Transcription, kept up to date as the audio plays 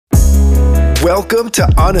Welcome to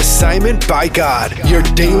On Assignment by God, your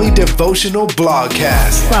daily devotional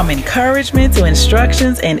blogcast. From encouragement to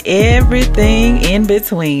instructions and everything in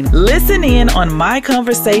between. Listen in on my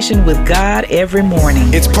conversation with God every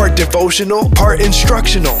morning. It's part devotional, part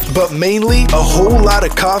instructional, but mainly a whole lot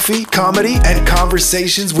of coffee, comedy, and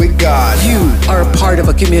conversations with God. You are a part of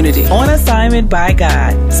a community. On Assignment by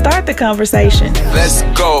God. Start the conversation. Let's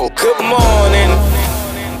go. Good morning.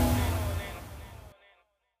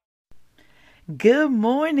 Good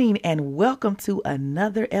morning and welcome to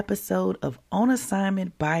another episode of On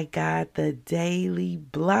Assignment by God, the daily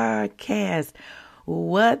blogcast.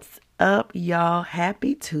 What's up, y'all?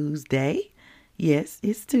 Happy Tuesday. Yes,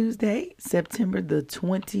 it's Tuesday, September the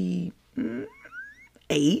 28th.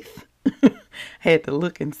 Had to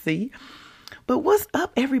look and see. But what's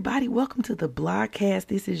up, everybody? Welcome to the blogcast.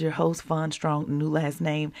 This is your host, Von Strong, new last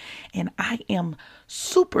name. And I am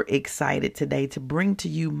super excited today to bring to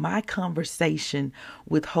you my conversation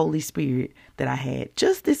with Holy Spirit that I had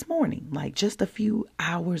just this morning, like just a few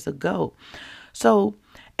hours ago. So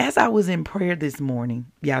as I was in prayer this morning,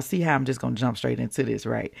 y'all see how I'm just going to jump straight into this,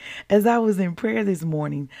 right? As I was in prayer this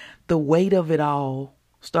morning, the weight of it all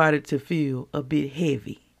started to feel a bit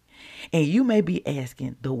heavy. And you may be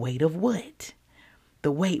asking, the weight of what?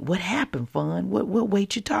 The weight, what happened, Fun? What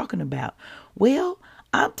weight you talking about? Well,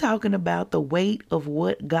 I'm talking about the weight of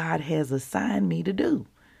what God has assigned me to do.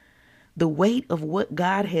 The weight of what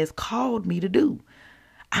God has called me to do.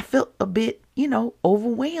 I felt a bit,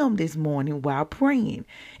 overwhelmed this morning while praying.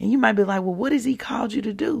 And you might be like, well, what has he called you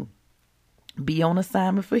to do? Be on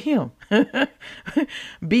assignment for him.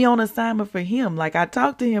 Be on assignment for him. Like I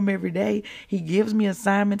talk to him every day. He gives me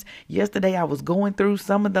assignments. Yesterday I was going through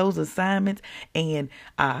some of those assignments and,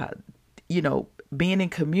 being in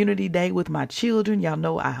community day with my children. Y'all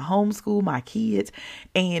know I homeschool my kids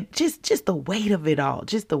and just the weight of it all,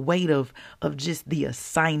 just the weight of just the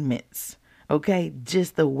assignments. Okay.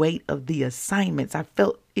 Just the weight of the assignments. I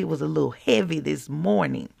felt it was a little heavy this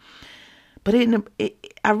morning, but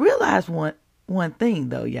I realized one thing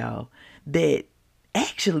though, y'all, that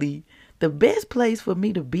actually the best place for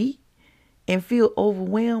me to be and feel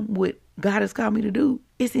overwhelmed with God has called me to do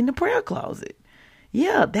is in the prayer closet.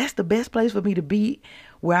 Yeah, that's the best place for me to be,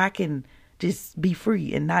 where I can just be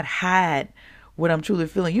free and not hide what I'm truly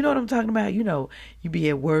feeling. You know what I'm talking about? You be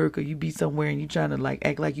at work or you be somewhere and you trying to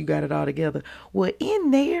act like you got it all together. Well,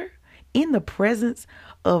 in there, in the presence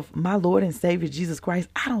of my Lord and Savior Jesus Christ,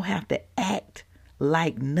 I don't have to act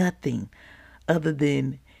like nothing other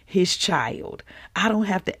than his child. I don't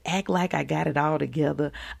have to act like I got it all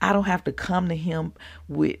together. I don't have to come to him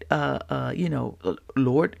with,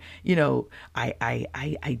 Lord,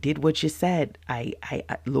 I did what you said.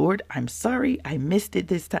 Lord, I'm sorry. I missed it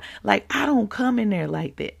this time. Like, I don't come in there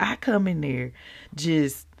like that. I come in there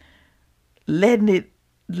just letting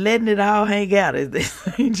it all hang out.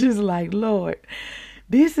 Just like, Lord,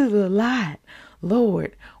 this is a lot.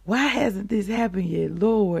 Lord, why hasn't this happened yet?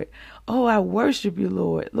 Lord, oh, I worship you,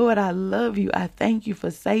 Lord. Lord, I love you. I thank you for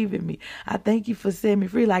saving me. I thank you for setting me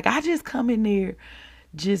free. Like, I just come in there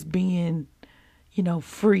just being,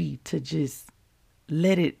 free to just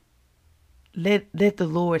let the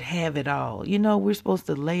Lord have it all. We're supposed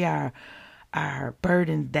to lay our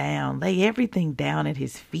burdens down, lay everything down at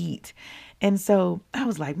his feet. And so I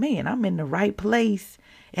was like, man, I'm in the right place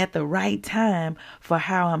at the right time for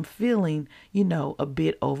how I'm feeling, a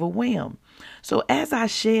bit overwhelmed. So as I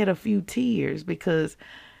shed a few tears, because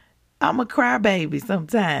I'm a crybaby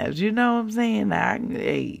sometimes, you know what I'm saying?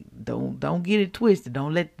 Don't get it twisted.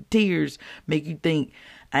 Don't let the tears make you think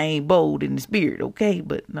I ain't bold in the spirit, okay?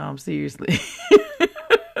 But no, I'm seriously.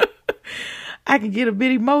 I can get a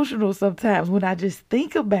bit emotional sometimes when I just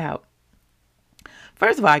think about.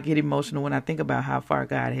 First of all, I get emotional when I think about how far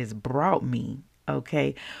God has brought me.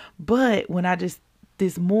 Okay. But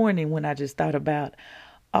this morning, when I just thought about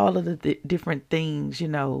all of the different things,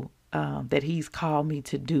 that he's called me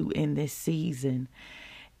to do in this season.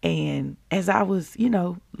 And as I was,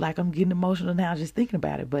 I'm getting emotional now just thinking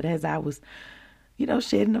about it. But as I was,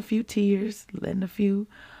 shedding a few tears, letting a few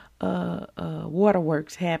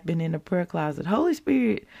waterworks happen in the prayer closet, Holy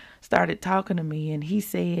Spirit started talking to me and he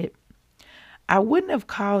said, I wouldn't have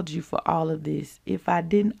called you for all of this if I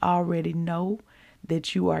didn't already know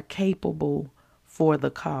that you are capable for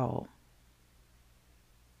the call.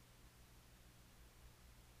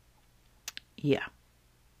 Yeah.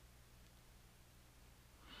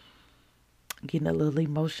 Getting a little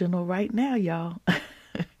emotional right now, y'all.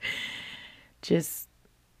 Just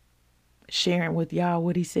sharing with y'all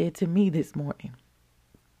what he said to me this morning.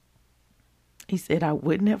 He said, I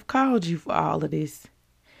wouldn't have called you for all of this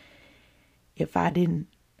if I didn't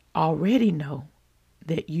already know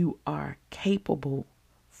that you are capable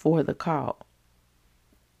for the call.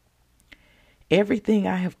 Everything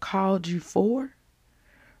I have called you for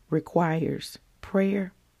requires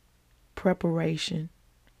prayer, preparation,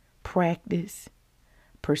 practice,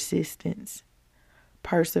 persistence,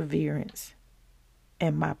 perseverance,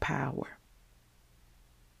 and my power.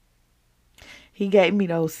 He gave me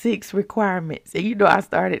those 6 requirements. And I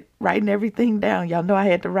started writing everything down. Y'all know I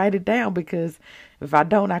had to write it down because if I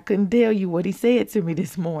don't, I couldn't tell you what he said to me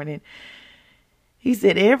this morning. He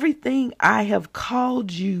said, everything I have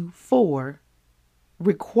called you for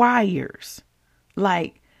requires,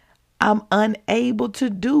 like, I'm unable to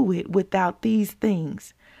do it without these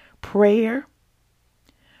things: prayer,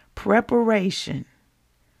 preparation,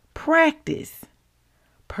 practice,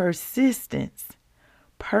 persistence,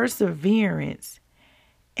 perseverance,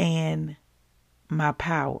 and my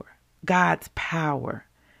power, God's power.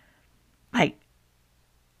 Like,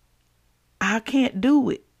 I can't do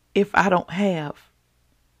it if I don't have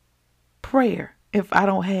prayer, if I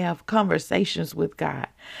don't have conversations with God.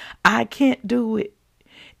 I can't do it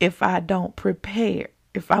if I don't prepare,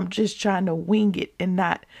 if I'm just trying to wing it and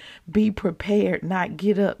not be prepared, not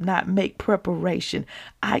get up, not make preparation.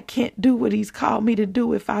 I can't do what he's called me to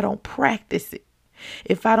do if I don't practice it.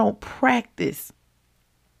 If I don't practice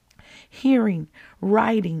hearing,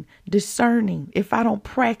 writing, discerning, if I don't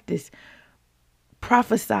practice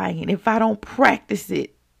prophesying, if I don't practice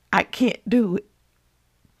it, I can't do it.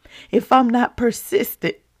 If I'm not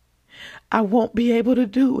persistent, I won't be able to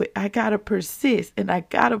do it. I got to persist and I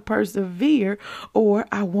got to persevere or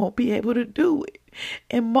I won't be able to do it.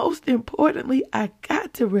 And most importantly, I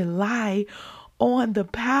got to rely on the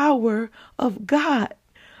power of God.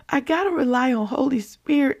 I got to rely on Holy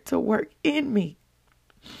Spirit to work in me.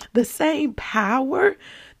 The same power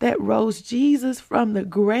that rose Jesus from the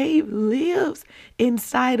grave lives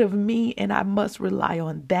inside of me, and I must rely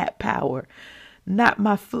on that power, not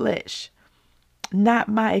my flesh, not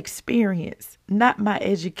my experience, not my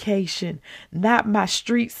education, not my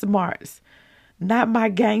street smarts, not my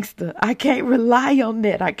gangster. I can't rely on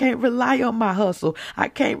that. I can't rely on my hustle. I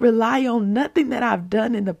can't rely on nothing that I've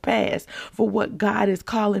done in the past for what God is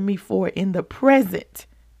calling me for in the present.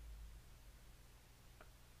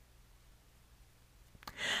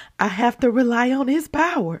 I have to rely on his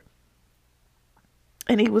power.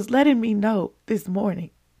 And he was letting me know this morning,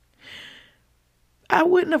 I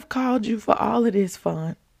wouldn't have called you for all of this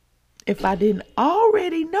fun if I didn't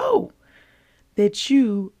already know that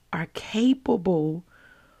you are capable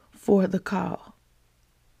for the call.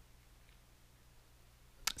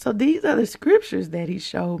 So these are the scriptures that he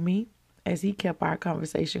showed me as he kept our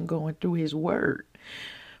conversation going through his word.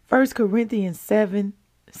 1 Corinthians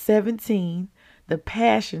 7:17, the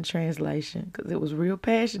Passion Translation, because it was real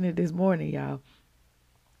passionate this morning, y'all,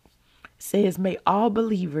 says, may all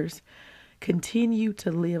believers continue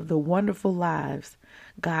to live the wonderful lives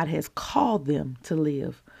God has called them to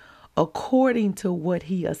live, according to what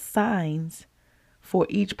he assigns for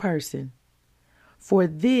each person. For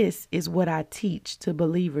this is what I teach to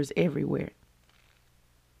believers everywhere.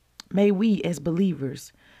 May we as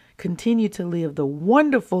believers continue to live the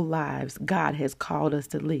wonderful lives God has called us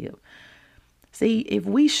to live. See, if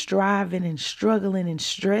we striving and struggling and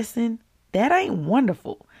stressing, that ain't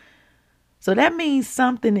wonderful. So that means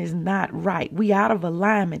something is not right. We out of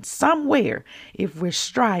alignment somewhere if we're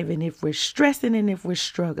striving, if we're stressing, and if we're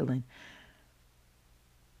struggling.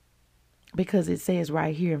 Because it says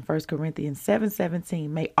right here in 1 Corinthians 7:17,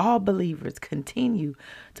 may all believers continue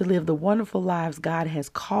to live the wonderful lives God has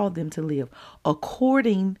called them to live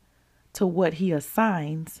according to what he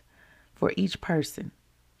assigns for each person.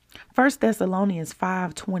 1 Thessalonians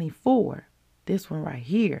 5:24, this one right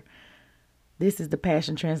here. This is the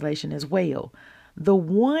Passion Translation as well. The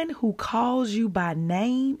one who calls you by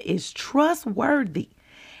name is trustworthy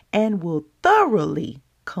and will thoroughly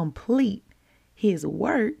complete his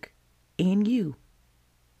work in you.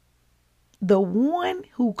 The one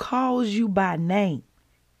who calls you by name,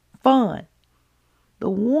 fun.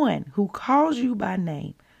 The one who calls you by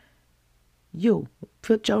name, you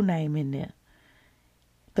put your name in there.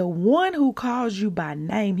 The one who calls you by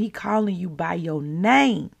name, he calling you by your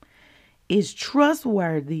name, is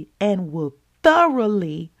trustworthy and will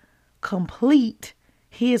thoroughly complete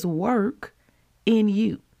his work in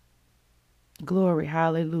you. Glory,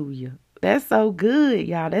 hallelujah. That's so good,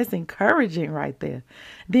 y'all. That's encouraging right there.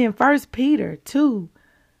 Then 1 Peter 2,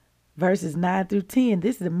 verses 9 through 10.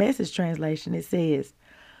 This is the Message translation. It says,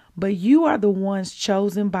 but you are the ones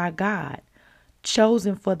chosen by God,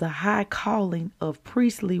 chosen for the high calling of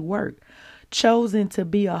priestly work, chosen to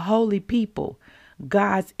be a holy people,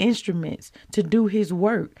 God's instruments to do his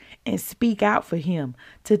work and speak out for him,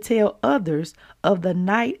 to tell others of the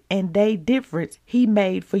night and day difference he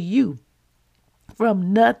made for you.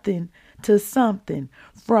 From nothing to something,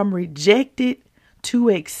 from rejected to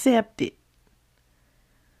accepted.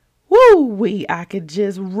 Woo-wee, I could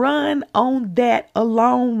just run on that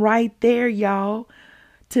alone right there, y'all.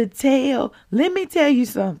 Let me tell you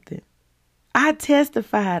something. I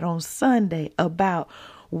testified on Sunday about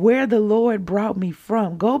where the Lord brought me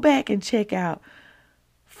from. Go back and check out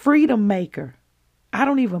Freedom Maker. I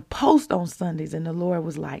don't even post on Sundays, and the Lord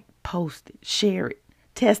was like, post it, share it,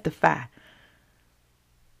 testify.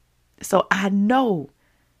 So I know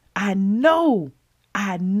what I know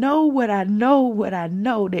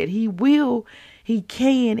that he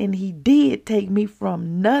can, and he did take me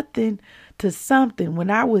from nothing to something. When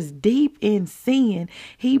I was deep in sin,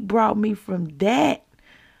 he brought me from that.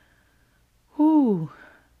 From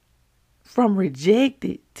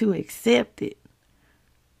rejected to accepted.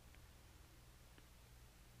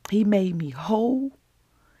 He made me whole,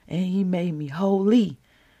 and he made me holy.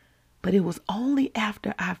 But it was only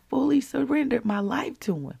after I fully surrendered my life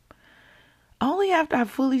to him. Only after I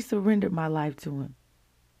fully surrendered my life to him.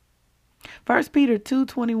 1 Peter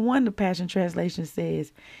 2:21, the Passion Translation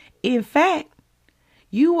says, in fact,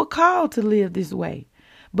 you were called to live this way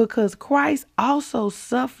because Christ also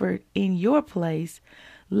suffered in your place,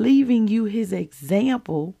 leaving you his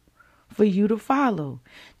example for you to follow.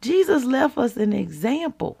 Jesus left us an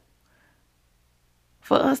example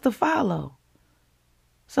for us to follow.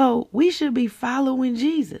 So we should be following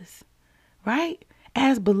Jesus, right?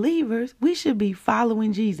 As believers, we should be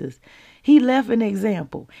following Jesus. He left an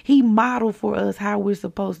example. He modeled for us how we're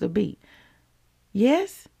supposed to be.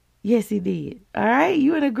 Yes? Yes, he did. All right?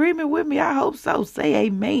 You in agreement with me? I hope so. Say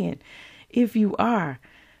amen if you are.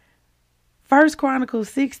 1 Chronicles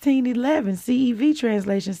 16:11 CEV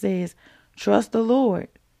translation says, trust the Lord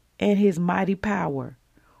and his mighty power.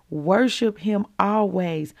 Worship him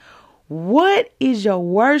always. What is your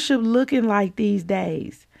worship looking like these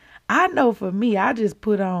days? I know for me, I've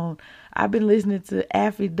been listening to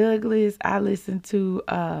Affy Douglas. I listen to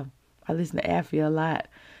Affy a lot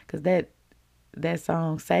because that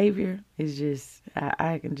song Savior is just,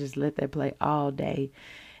 I can just let that play all day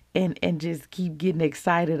and just keep getting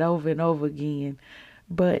excited over and over again.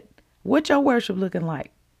 But what your worship looking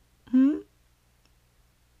like?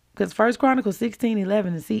 Because 1 Chronicles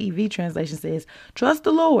 16:11, the CEV translation says, trust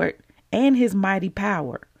the Lord and his mighty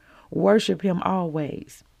power. Worship him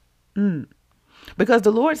always. Because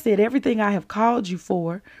the Lord said, everything I have called you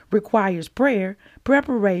for requires prayer,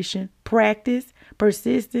 preparation, practice,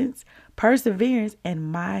 persistence, perseverance,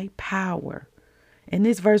 and my power. And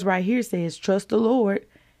this verse right here says, trust the Lord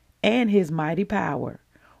and his mighty power.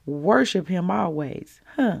 Worship him always.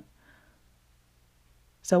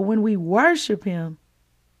 So when we worship him,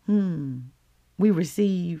 we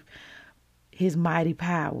receive his mighty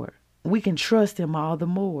power. We can trust him all the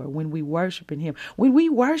more when we worship in him. When we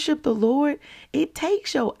worship the Lord, it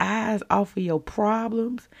takes your eyes off of your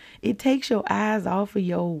problems. It takes your eyes off of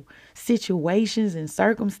your situations and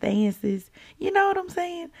circumstances. You know what I'm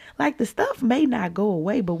saying? Like the stuff may not go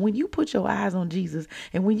away, but when you put your eyes on Jesus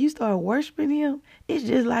and when you start worshiping him, it's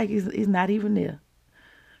just like it's not even there.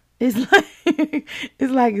 It's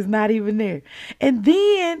like it's not even there. And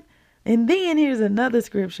then here's another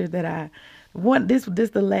scripture that this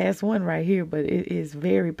the last one right here, but it is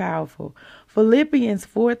very powerful. Philippians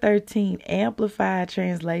 4:13 Amplified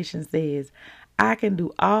Translation says, I can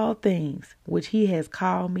do all things which he has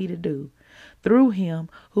called me to do through him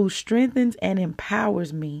who strengthens and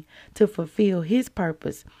empowers me to fulfill his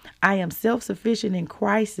purpose. I am self-sufficient in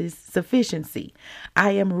Christ's sufficiency.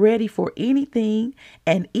 I am ready for anything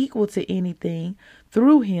and equal to anything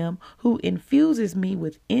through him who infuses me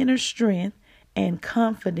with inner strength and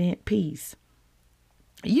confident peace.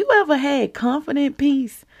 You ever had confident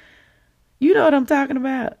peace? You know what I'm talking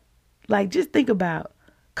about? Like, just think about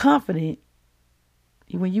confident,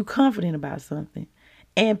 when you confident about something,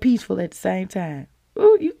 and peaceful at the same time.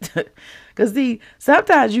 Because see,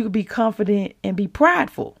 sometimes you could be confident and be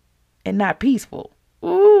prideful and not peaceful.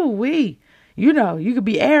 You could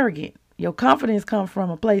be arrogant. Your confidence comes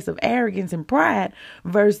from a place of arrogance and pride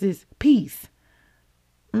versus peace.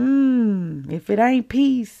 If it ain't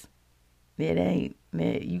peace, it ain't.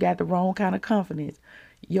 You got the wrong kind of confidence.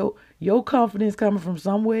 Your confidence coming from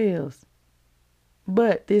somewhere else.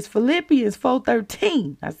 But this Philippians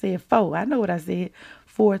 4:13, I said 4. I know what I said.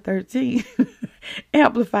 4:13.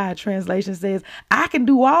 Amplified Translation says, I can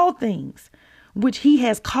do all things which he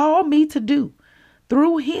has called me to do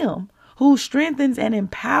through him who strengthens and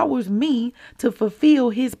empowers me to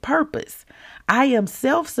fulfill his purpose. I am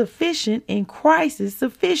self-sufficient in Christ's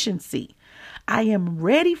sufficiency. I am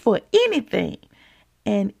ready for anything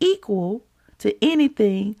and equal to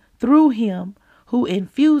anything through him who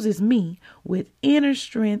infuses me with inner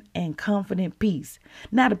strength and confident peace.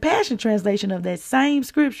 Now, the Passion Translation of that same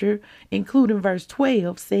scripture, including verse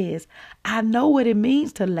 12, says, I know what it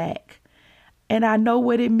means to lack, and I know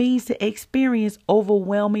what it means to experience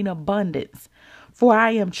overwhelming abundance, for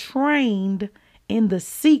I am trained in the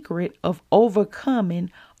secret of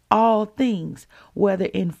overcoming all things, whether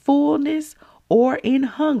in fullness or in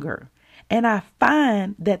hunger. And I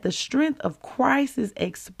find that the strength of Christ's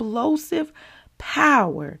explosive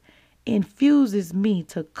power infuses me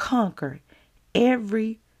to conquer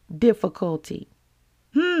every difficulty.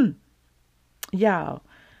 Y'all,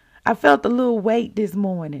 I felt a little weight this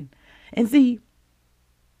morning. And see,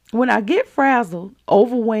 when I get frazzled,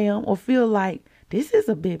 overwhelmed, or feel like this is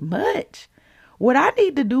a bit much, what I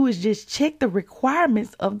need to do is just check the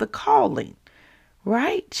requirements of the calling,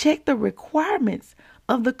 right? Check the requirements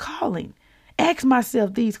of the calling. Ask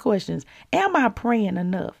myself these questions. Am I praying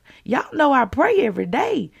enough? Y'all know I pray every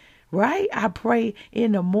day, right? I pray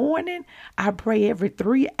in the morning. I pray every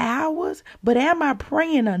 3 hours. But am I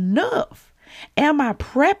praying enough? Am I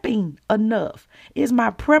prepping enough? Is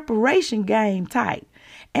my preparation game tight?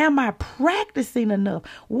 Am I practicing enough?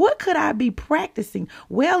 What could I be practicing?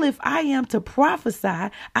 Well, if I am to prophesy,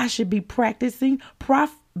 I should be practicing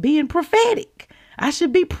being prophetic. I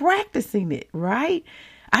should be practicing it, right?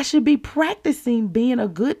 I should be practicing being a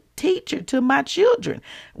good teacher to my children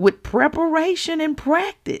with preparation and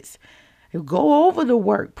practice. Go over the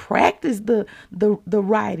work, practice the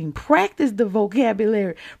writing, practice the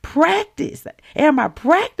vocabulary, practice. Am I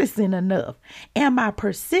practicing enough? Am I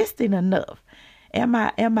persisting enough? Am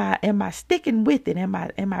I sticking with it? Am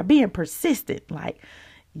I being persistent? Like,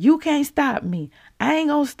 you can't stop me. I ain't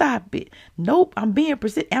gonna stop it. Nope, I'm being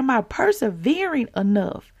persistent. Am I persevering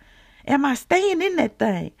enough? Am I staying in that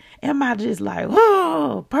thing? Am I just like,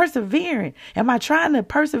 oh, persevering? Am I trying to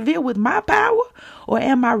persevere with my power, or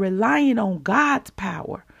am I relying on God's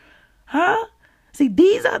power? See,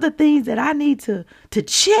 these are the things that I need to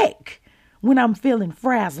check when I'm feeling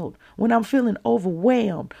frazzled, when I'm feeling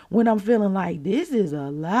overwhelmed, when I'm feeling like this is a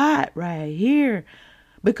lot right here.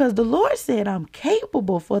 Because the Lord said I'm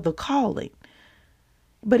capable for the calling.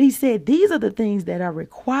 But he said these are the things that are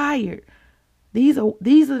required. These are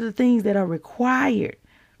the things that are required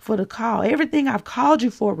for the call. Everything I've called you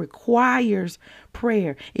for requires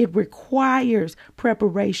prayer. It requires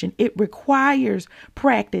preparation. It requires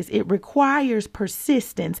practice. It requires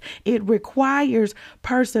persistence. It requires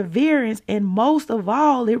perseverance. And most of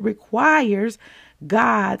all, it requires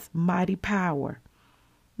God's mighty power.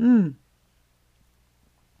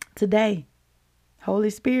 Today, Holy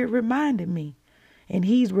Spirit reminded me, and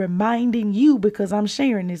he's reminding you, because I'm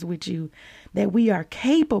sharing this with you, that we are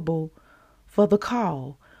capable for the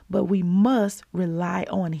call, but we must rely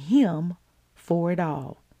on him for it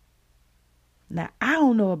all. Now, I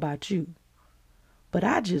don't know about you, but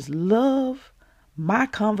I just love my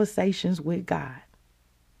conversations with God.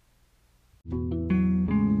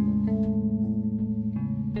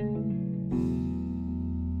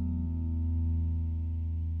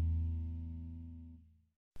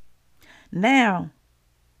 Now,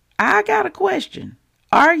 I got a question.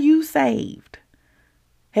 Are you saved?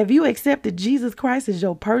 Have you accepted Jesus Christ as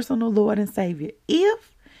your personal Lord and Savior?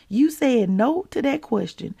 If you said no to that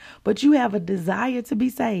question, but you have a desire to be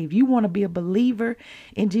saved, you want to be a believer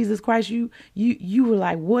in Jesus Christ, you were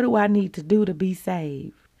like, what do I need to do to be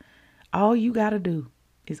saved? All you got to do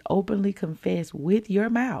is openly confess with your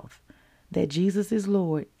mouth that Jesus is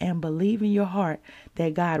Lord and believe in your heart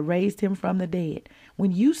that God raised him from the dead.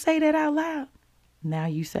 When you say that out loud, now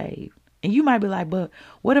you saved. And you might be like, but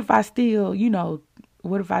what if I still,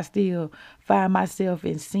 what if I still find myself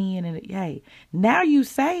in sin? And hey, now you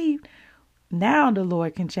saved. Now the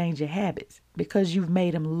Lord can change your habits because you've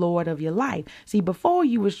made him Lord of your life. See, before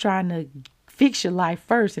you was trying to fix your life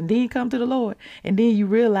first and then come to the Lord. And then you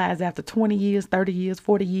realize after 20 years, 30 years,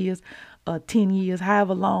 40 years, 10 years,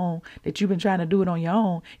 however long that you've been trying to do it on your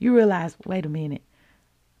own, you realize, wait a minute,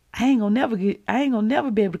 I ain't gonna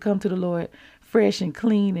never be able to come to the Lord fresh and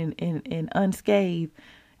clean and unscathed,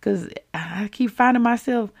 because I keep finding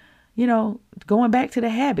myself, going back to the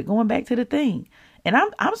habit, going back to the thing. And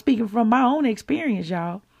I'm speaking from my own experience,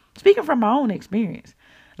 y'all. Speaking from my own experience.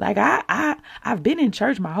 Like I've been in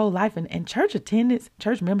church my whole life, and church attendance,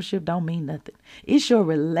 church membership don't mean nothing. It's your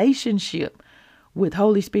relationship with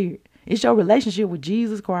Holy Spirit. It's your relationship with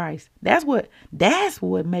Jesus Christ. That's what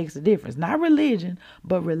makes a difference. Not religion,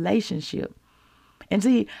 but relationship. And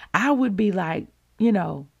see, I would be like,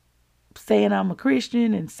 saying I'm a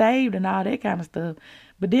Christian and saved and all that kind of stuff.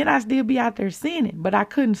 But then I still be out there sinning. But I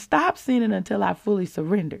couldn't stop sinning until I fully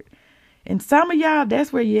surrendered. And some of y'all,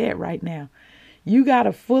 that's where you're at right now. You got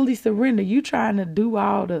to fully surrender. You trying to do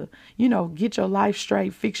all the, get your life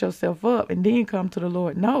straight, fix yourself up, and then come to the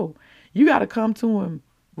Lord. No, you got to come to him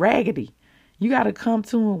raggedy. You got to come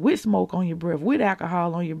to him with smoke on your breath, with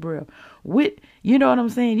alcohol on your breath, with, you know what I'm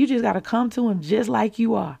saying? You just got to come to him just like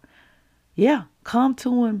you are. Yeah, come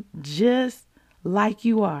to him just like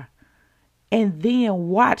you are. And then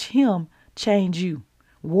watch him change you.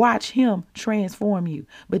 Watch him transform you.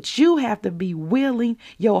 But you have to be willing.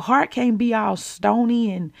 Your heart can't be all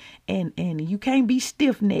stony and you can't be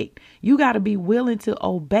stiff-necked. You got to be willing to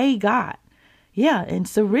obey God. Yeah, and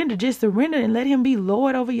surrender. Just surrender and let him be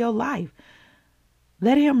Lord over your life.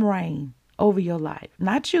 Let him reign over your life.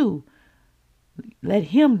 Not you. Let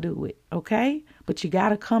him do it, okay? But you got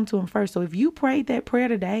to come to him first. So if you prayed that prayer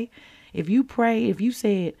today, if you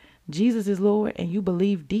said, Jesus is Lord, and you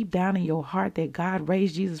believe deep down in your heart that God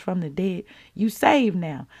raised Jesus from the dead, you saved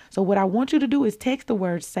now. So what I want you to do is text the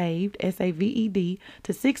word saved, SAVED,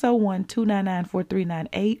 to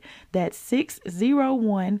 601-299-4398. That's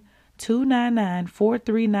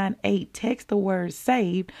 601-299-4398. Text the word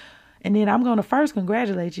saved. And then I'm going to first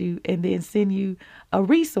congratulate you and then send you a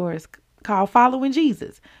resource called Following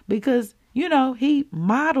Jesus, because, he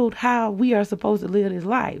modeled how we are supposed to live this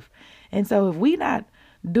life. And so if we not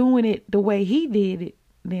doing it the way he did it,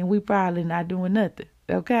 then we probably not doing nothing.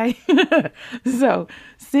 Okay. So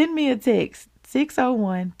send me a text,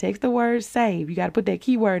 601, text the word save. You got to put that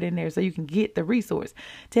keyword in there so you can get the resource.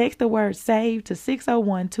 Text the word save to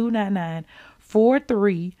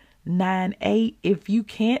 601-299-4398. If you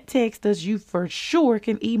can't text us, you for sure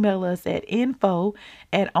can email us at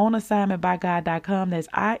info@onassignmentbygod.com. That's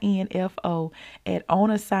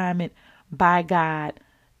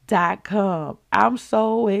info@onassignmentbygod.com. I'm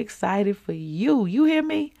so excited for you. You hear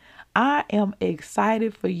me? I am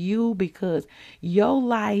excited for you because your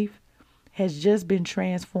life has just been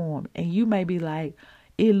transformed. And you may be like,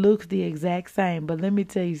 it looks the exact same. But let me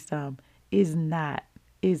tell you something. It's not.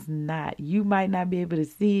 It's not. You might not be able to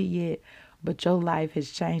see it yet, but your life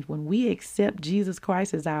has changed. When we accept Jesus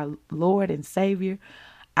Christ as our Lord and Savior,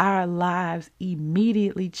 our lives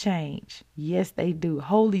immediately change. Yes, they do.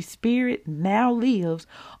 Holy Spirit now lives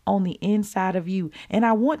on the inside of you. And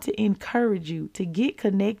I want to encourage you to get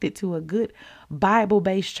connected to a good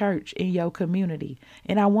Bible-based church in your community.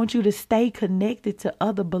 And I want you to stay connected to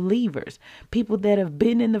other believers, people that have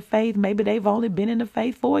been in the faith. Maybe they've only been in the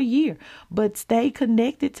faith for a year, but stay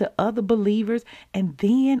connected to other believers. And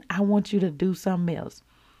then I want you to do something else.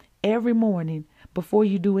 Every morning, before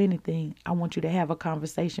you do anything, I want you to have a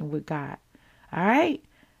conversation with God. All right?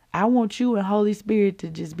 I want you and Holy Spirit to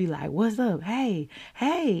just be like, what's up? Hey,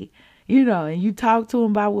 and you talk to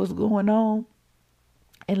him about what's going on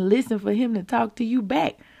and listen for him to talk to you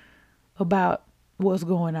back about what's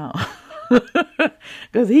going on.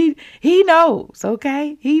 Because he knows,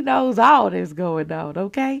 okay? He knows all that's going on,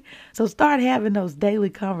 okay? So start having those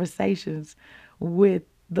daily conversations with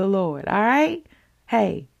the Lord, all right?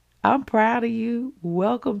 Hey, I'm proud of you.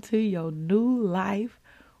 Welcome to your new life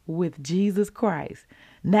with Jesus Christ.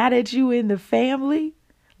 Now that you in the family,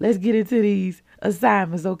 let's get into these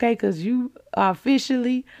assignments, okay? Because you are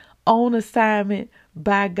officially on assignment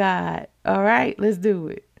by God. All right, let's do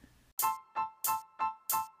it.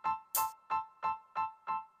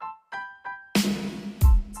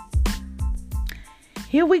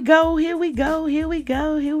 Here we go. We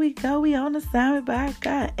on assignment by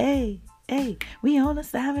God. Hey, we on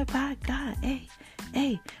assignment by God. Hey,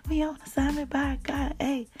 we on assignment by God.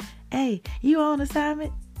 Hey, you on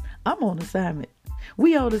assignment? I'm on assignment.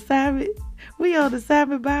 We on assignment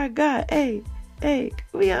by God. Hey,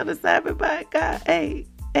 we on assignment by God. Hey.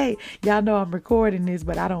 Y'all know I'm recording this,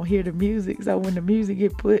 but I don't hear the music. So when the music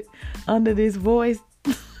get put under this voice,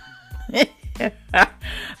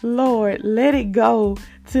 Lord, let it go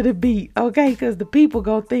to the beat, okay? Because the people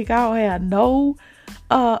gonna think I don't have no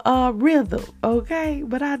rhythm, okay?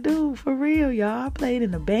 But I do, for real, y'all. I played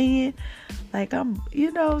in a band. Like I'm,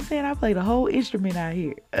 you know what I'm saying? I played a whole instrument out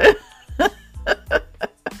here.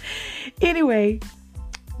 Anyway,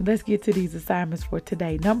 let's get to these assignments for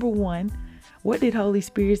today. Number 1, what did Holy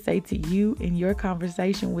Spirit say to you in your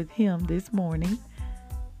conversation with him this morning?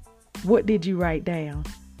 What did you write down?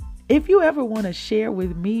 If you ever want to share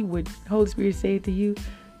with me what Holy Spirit said to you,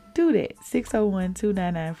 do that.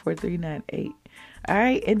 601-299-4398. All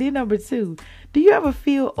right. And then number 2, do you ever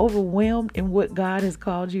feel overwhelmed in what God has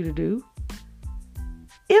called you to do?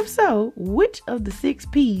 If so, which of the 6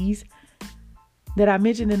 P's that I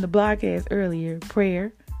mentioned in the blogcast earlier,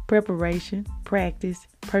 prayer, preparation, practice,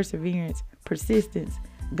 perseverance, persistence,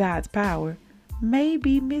 God's power may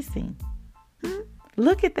be missing.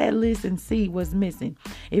 Look at that list and see what's missing.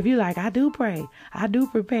 If you're like, I do pray, I do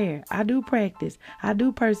prepare, I do practice, I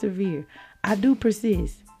do persevere, I do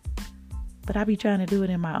persist, but I be trying to do it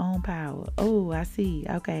in my own power. Oh, I see.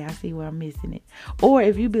 Okay, I see where I'm missing it. Or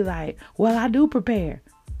if you be like, well, I do prepare.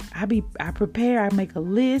 I prepare, I make a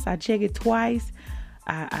list, I check it twice,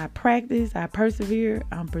 I practice, I persevere,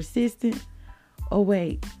 I'm persistent. Oh,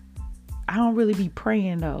 wait. I don't really be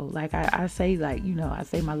praying though. Like I say, like, I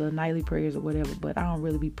say my little nightly prayers or whatever, but I don't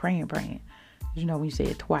really be praying. When you say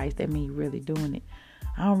it twice, that means you're really doing it.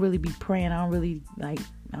 I don't really be praying. I don't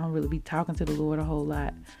really be talking to the Lord a whole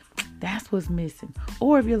lot. That's what's missing.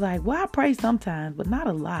 Or if you're like, well, I pray sometimes, but not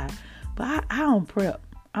a lot. But I don't prep.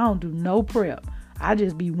 I don't do no prep. I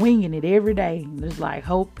just be winging it every day. Just like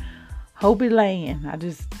hope it land. I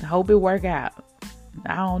just hope it work out.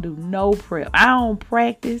 I don't do no prep. I don't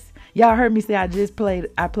practice. Y'all heard me say I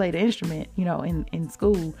played an instrument, in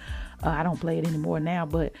school. I don't play it anymore now,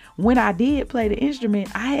 but when I did play the instrument,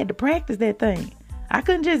 I had to practice that thing. I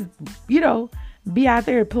couldn't just, be out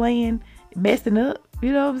there playing, messing up.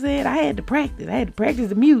 You know what I'm saying? I had to practice. I had to practice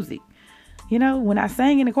the music. When I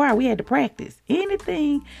sang in the choir, we had to practice.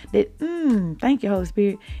 Anything that, thank you, Holy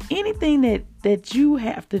Spirit. Anything that you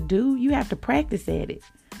have to do, you have to practice at it.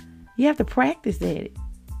 You have to practice at it.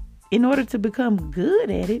 In order to become good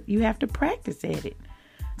at it, you have to practice at it.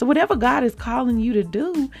 So whatever God is calling you to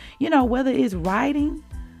do, whether it's writing,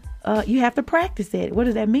 you have to practice at it. What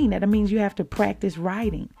does that mean? That means you have to practice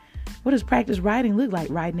writing. What does practice writing look like?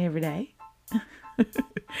 Writing every day.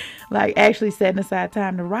 Like actually setting aside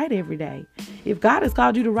time to write every day. If God has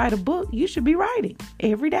called you to write a book, you should be writing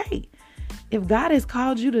every day. If God has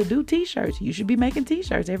called you to do t-shirts, you should be making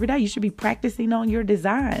t-shirts every day. You should be practicing on your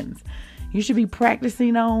designs. You should be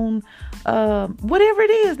practicing on whatever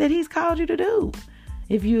it is that he's called you to do.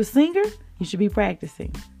 If you're a singer, you should be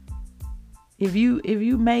practicing. If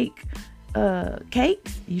you make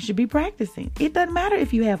cakes, you should be practicing. It doesn't matter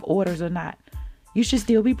if you have orders or not. You should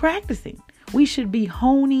still be practicing. We should be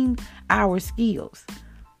honing our skills,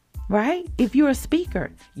 right? If you're a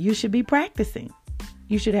speaker, you should be practicing.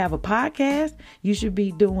 You should have a podcast. You should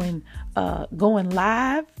be doing, going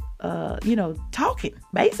live, talking.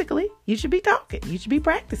 Basically, you should be talking. You should be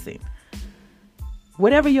practicing.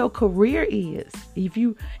 Whatever your career is, if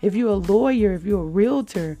you're a lawyer, if you're a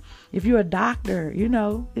realtor, if you're a doctor,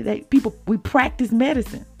 we practice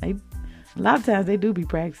medicine. A lot of times they do be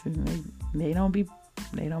practicing. They don't be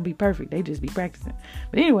perfect. They just be practicing.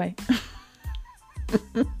 But anyway,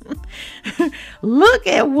 look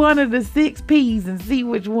at one of the 6 P's and see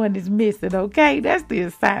which one is missing. Okay, that's the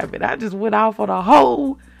assignment. I just went off on a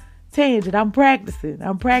whole tangent. I'm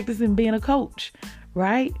practicing being a coach,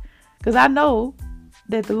 right? Because I know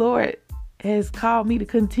that the Lord has called me to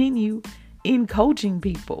continue in coaching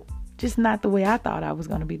people, just not the way I thought I was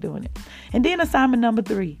going to be doing it. And then assignment number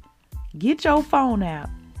 3, get your phone out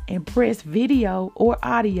and press video or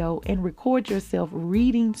audio and record yourself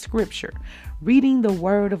reading scripture, reading the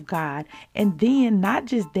word of God. And then not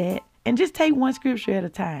just that, and just take one scripture at a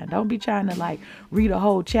time. Don't be trying to read a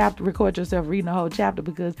whole chapter, record yourself reading a whole chapter,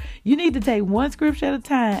 because you need to take one scripture at a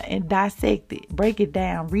time and dissect it, break it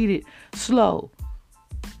down, read it slow.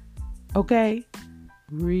 Okay?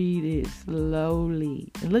 Read it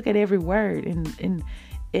slowly and look at every word and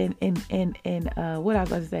what I was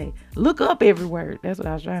about to say, look up every word. That's what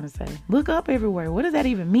I was trying to say. Look up every word. What does that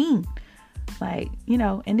even mean? And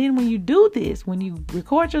then when you do this, when you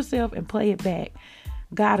record yourself and play it back,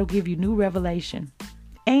 God will give you new revelation.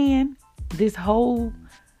 And this whole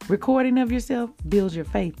recording of yourself builds your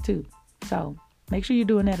faith too. So make sure you're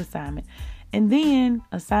doing that assignment. And then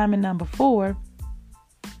assignment number 4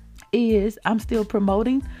 is I'm still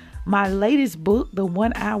promoting my latest book, the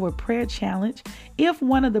 1-Hour Prayer Challenge. If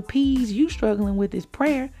one of the P's you struggling with is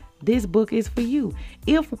prayer, this book is for you.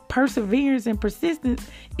 If perseverance and persistence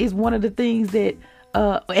is one of the things that,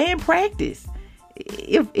 and practice,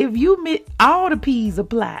 if you meet all the P's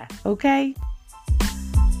apply, okay?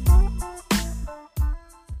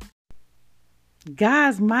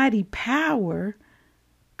 God's mighty power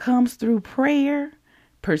comes through prayer,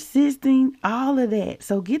 persisting, all of that.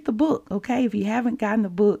 So get the book, okay? If you haven't gotten the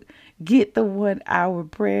book, get the 1-Hour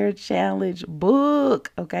Prayer Challenge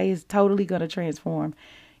book, okay? It's totally going to transform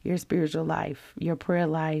your spiritual life, your prayer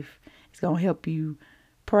life. It's going to help you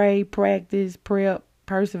pray, practice, prep,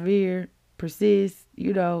 persevere, persist,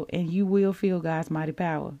 and you will feel God's mighty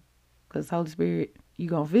power, because Holy Spirit, you're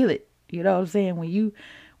going to feel it. You know what I'm saying? When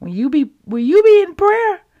you be in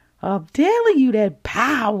prayer, I'm telling you that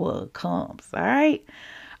power comes. All right.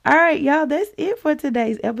 All right, y'all, that's it for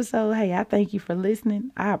today's episode. Hey, I thank you for listening.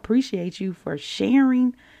 I appreciate you for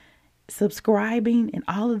sharing, subscribing, and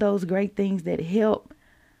all of those great things that help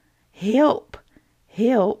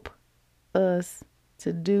us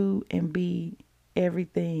to do and be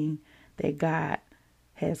everything that God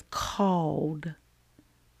has called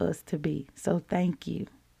us to be. So thank you.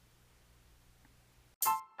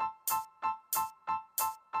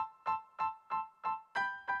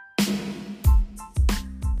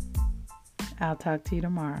 I'll talk to you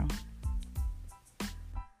tomorrow.